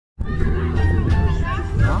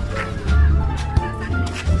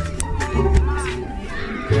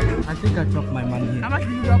think I dropped my money here. How much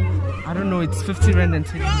did you drop? I don't know, it's 50 rand and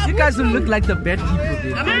 20. You guys will look like the bad people there.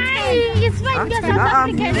 It's fine, you're South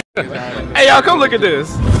African. Hey y'all, come look at this.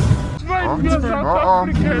 It's fine, you're South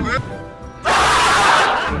African.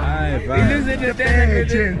 He lives in the bag,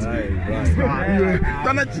 gent.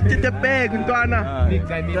 Don't get the bag, Ntwana.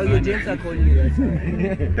 Tell your gents are calling you guys.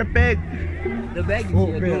 The bag. The bag is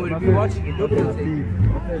here, don't be watching it, don't be.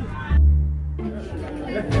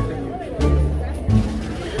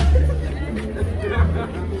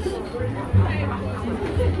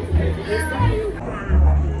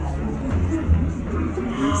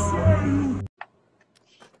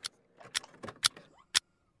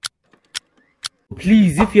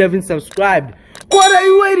 Please, if you haven't subscribed, what are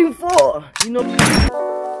you waiting for? You know.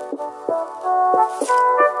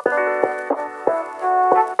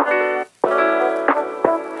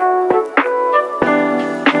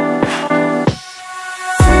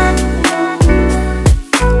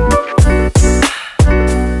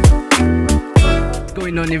 What's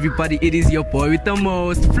going on, everybody? It is your boy with the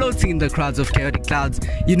most, floating in the crowds of chaotic clouds.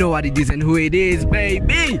 You know what it is and who it is,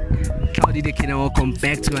 baby. Cloudy the Gang, and welcome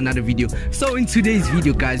back to another video. So in today's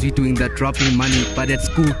video, guys, we're doing the dropping money but at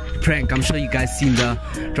school prank. I'm sure you guys seen the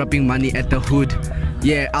dropping money at the hood.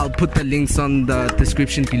 Yeah, I'll put the links on the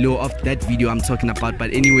description below of that video I'm talking about.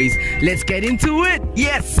 But anyways, let's get into it.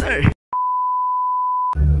 Yes, sir.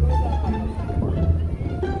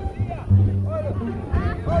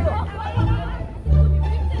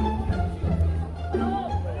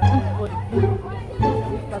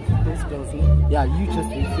 Yeah, you just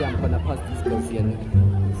wait here. I'm gonna pass these girls here.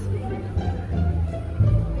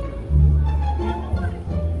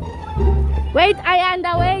 Wait,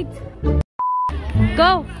 Ayanda, wait.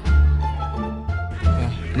 Go.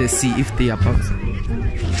 Let's see if they are bouncing.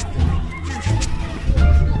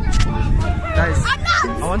 Guys,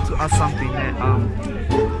 I want to ask something.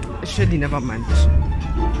 Actually, never mind.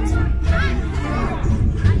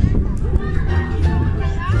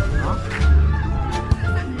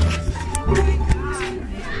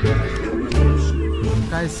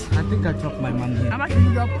 Guys, I think I dropped my money here. How much did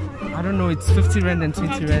you drop? I don't know, it's 50 rand and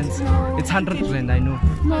 20 rand. It's 100 rand, I know.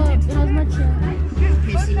 No, how much? I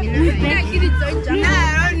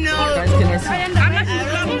don't know. Guys, can I see? How much did you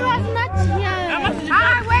drop? It was not here.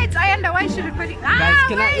 Wait, Ayanda, why should I put it?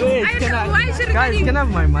 Guys, can I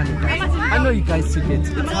have my money? Guys? I know you guys took it. It's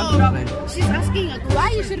 100 rand. She's asking why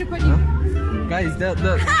you should report it. Guys,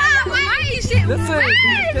 Why you should? listen,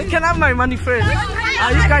 they can have my money first.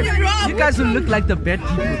 You guys will look like the bad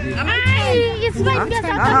people there. It's fine, you're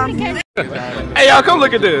South African. Hey y'all, come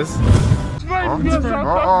look at this. It's fine, you're South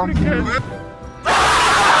African.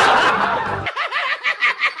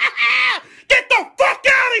 Get the fuck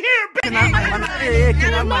out of here, bitch! Can I have my money?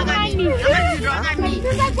 Can I have my money?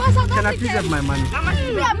 Can I please have my money?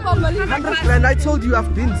 100 rand, I told you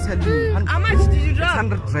I've been telling you. How much did you drop?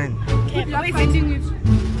 100 rand. Wait, finding it.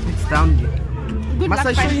 It's down here. Must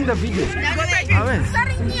I show you in the video?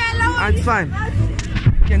 It's fine.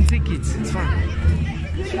 You can take it. It's fine.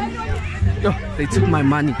 Yo, they took my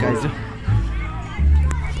money, guys.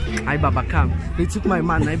 Hi, Baba, come. They took my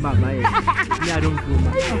money. Hi, Baba. Me, I don't go,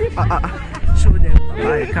 man. Show them.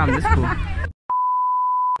 Alright, come, let's go.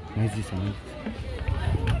 Where is this one?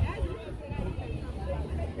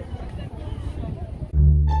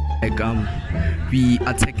 Like, we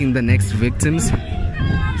are taking the next victims.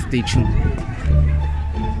 Stay tuned.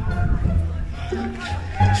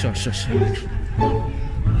 Sure.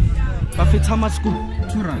 Buffett, how much school?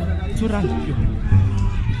 2 rand. 2 rand. Yo.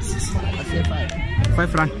 I say 5.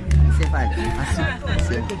 5 rand. Say 5.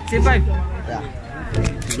 Say 5. Yeah.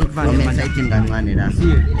 Not valid, man. I think I'm money. That's it.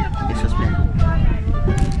 Suspend.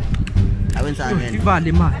 I went to again.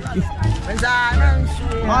 Valid, man.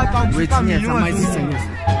 Wait, yes, I might see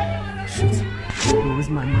Shit. Where's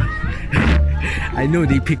my man? I know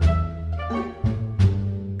they picked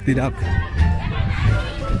it up.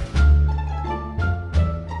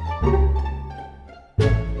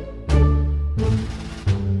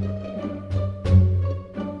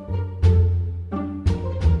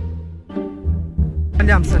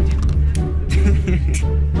 I'm Sunday.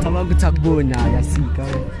 I'm going to go now. I see.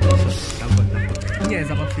 Yes,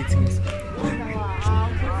 I'm fitting this.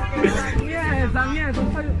 Yes.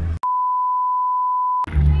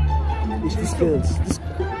 It's the skills.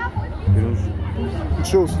 It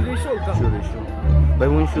shows. They show. But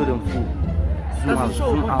when you show them full.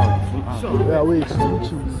 Zoom out. Yeah, wait.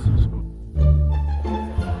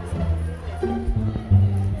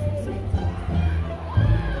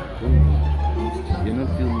 You're not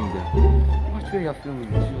filming that. Which way you're filming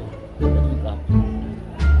this?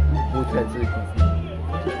 Both sides so you can see.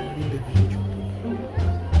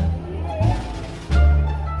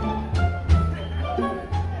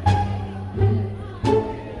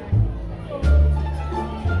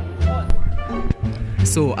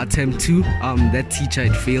 So attempt 2, that teacher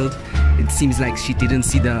had failed. It seems like she didn't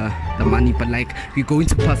see the money, but like we're going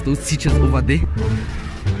to pass those teachers over there.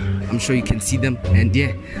 I'm sure you can see them, and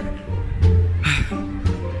yeah.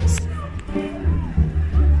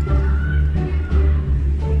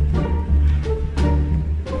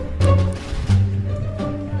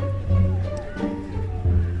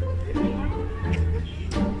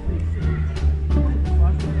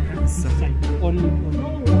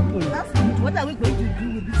 What are we going to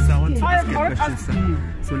do with this? So I want to ask you a question, sir.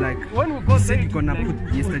 So like, When we go you said there, you're gonna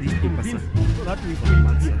put yesterday's paper, sir. that we feel.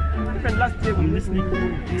 Even last year we listening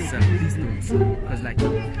to Sir, please don't, sir. Because like,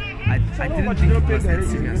 I didn't think it was that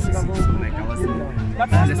serious. So like, I was.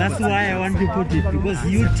 That's why I want to put it, because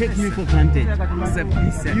you take me for granted. Sir,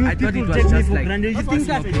 please, sir. You I thought it people was take me just for like. granted.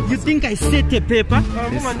 You think I set a paper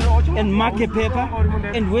and mark a paper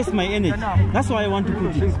and waste my energy. That's why I want to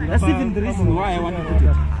put it. That's even the reason why I want to put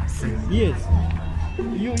it. Yes.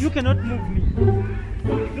 You cannot move me.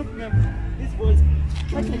 Look, ma'am. This boy is.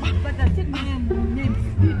 But I take my name.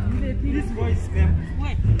 This boy is, ma'am.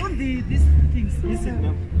 Why? All these things. Listen,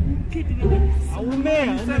 ma'am.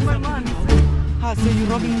 Ah, so you're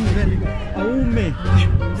robbing me, really?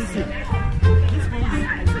 Listen. This boy is.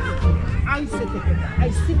 I set a paper. I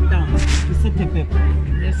sit down to set a paper.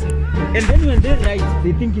 Yes, sir. And then when they write,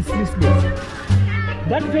 they think it's useless.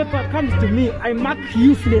 That paper comes to me, I mark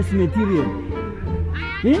useless material.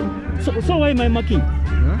 Eh? So why am I marking?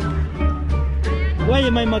 Huh? Why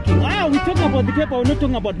am I marking? We talk about the paper, we're not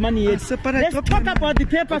talking about money yet. Sir, let's talk about the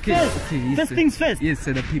paper first. Okay, yes, first sir. things first. Yes,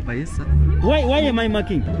 sir, the paper, yes, sir. Why am I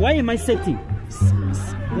marking? Why am I setting?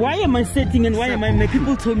 Why am I setting and why am I making?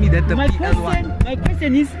 People told me that the my PL1.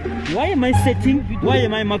 question is, why am I setting? Why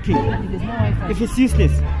am I marking? If it's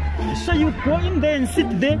useless. So you go in there and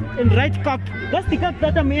sit there and write CAC. That's the CAC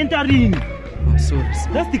that I'm entering. Oh, sorry,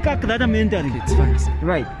 sir. That's the CAC that I'm entering. It's fine, sir.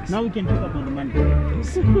 Right. Now we can talk about the money.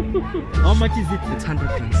 How much is it? It's 100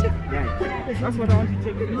 pounds, sir. Right. That's what I want to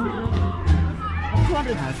check.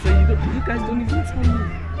 200. So you guys don't even tell me.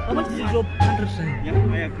 How much is your 100 rand?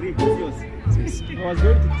 Yeah, I agree. It's yours. I was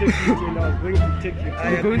going to take it and I was going to take it.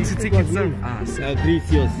 You're going to take it, sir? Ah, sir. I agree.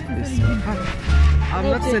 It's yours. Yes, sir. I'm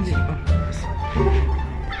not sending. Oh.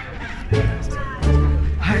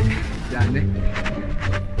 Hi. Yeah,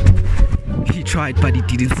 he tried, but he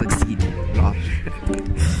didn't succeed. Oh.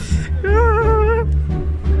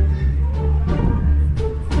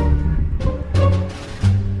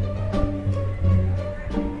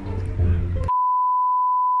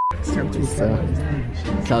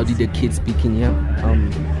 Cloudy the kid speaking here.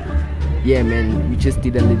 Yeah, man, we just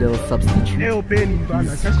did a little substitute. He's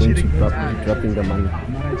going to dropping the money.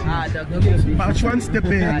 Patch one step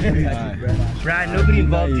in. Right, nobody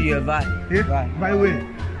involved you, right? By the way,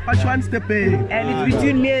 patch one step in. And it's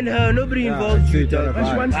between me and her, nobody involved you, dog.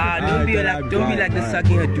 Patch one step Don't be like the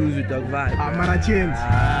sucking her dudes with dog, right? Mara James.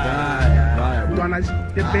 Donna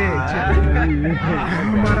step in.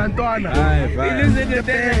 Marantona.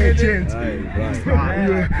 James.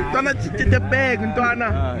 Donna the bag, Donna.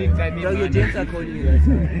 Dog, your James are calling you.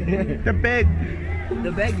 The bag.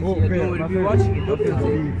 The bag is here, don't be watching it, don't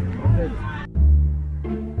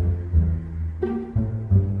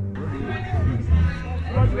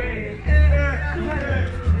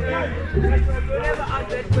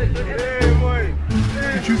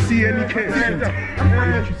Did you see any cash?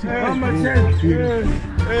 How much?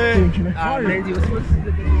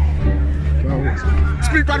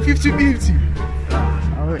 Split 150-50.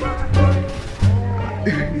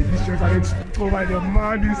 This just I over the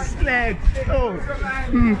money slack. Oh.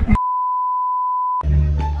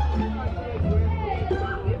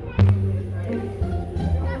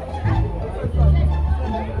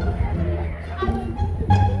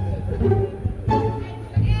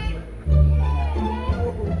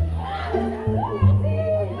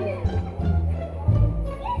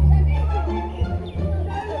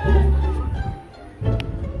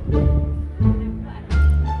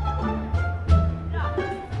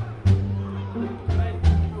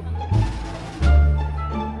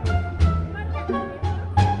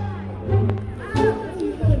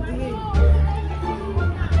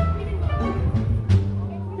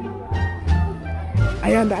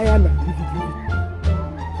 Ayanda.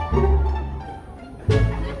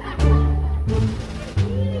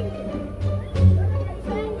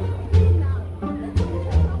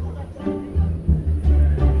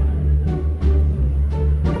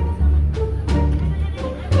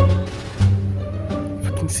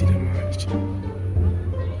 Fucking see them, man.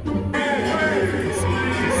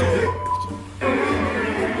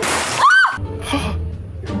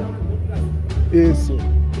 Isso.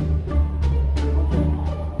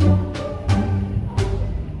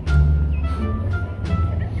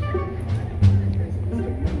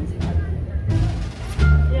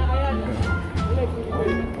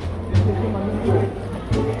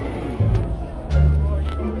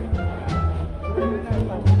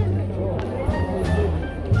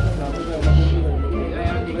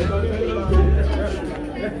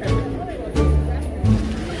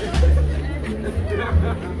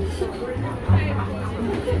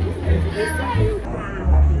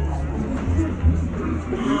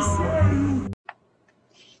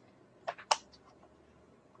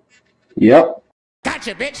 Yep.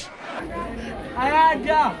 Gotcha, bitch.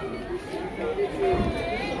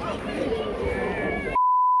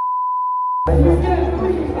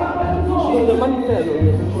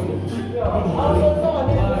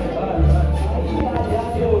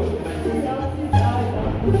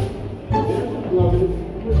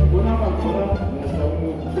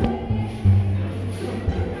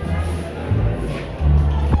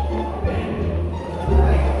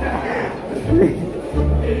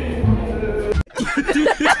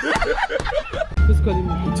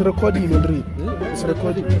 It's recording already. It's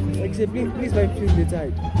recording. Except please let me film the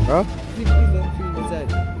side. Huh? Please let me film the side.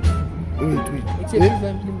 Wait. Except please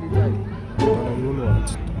let me film the side. I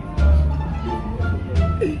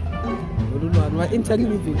don't know. I'm entering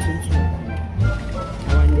with it.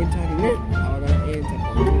 I'm entering it. I'm entering.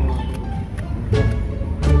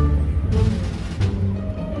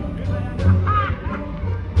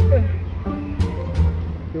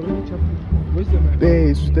 There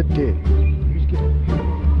is that guy.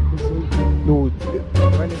 No.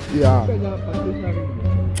 Yeah.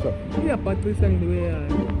 Yeah, but this is the way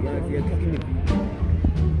you're talking about.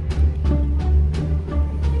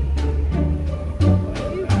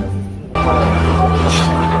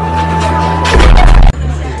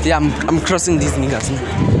 Yeah, I'm crossing these niggas.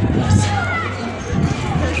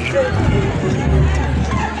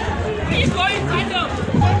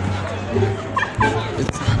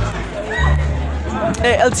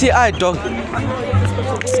 Hey, LTI dog.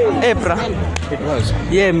 Hey, bruh. It was.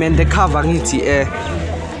 Yeah, man, the cover it.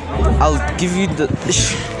 I'll give you the.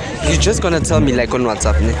 You're just gonna tell me like on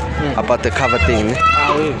WhatsApp about the cover thing.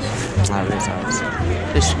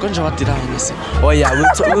 Oh yeah,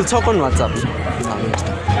 we'll talk on WhatsApp.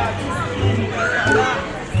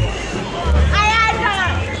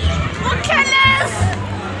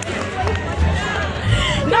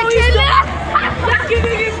 You're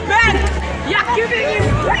giving his back. You're giving his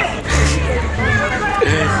back.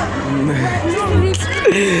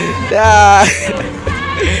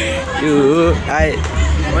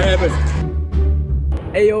 What happened?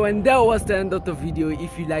 Hey yo, and that was the end of the video.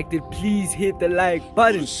 If you liked it, please hit the like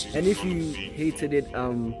button, and if you hated it,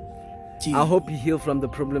 I hope you heal from the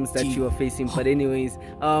problems that you are facing. But anyways,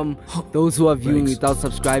 those who are viewing without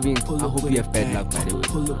subscribing, I hope you have bad luck, by the way.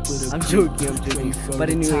 I'm joking. But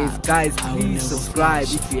anyways, guys, please subscribe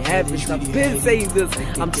if you haven't. I've been saying this.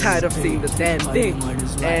 I'm tired of saying the damn thing.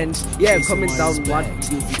 And yeah, comment down what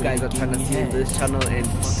videos you guys are trying to see on this channel. And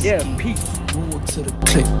yeah, peace. To the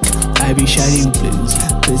click, I be shining blues.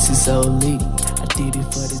 This is so lit. I did it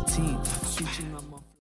for the team.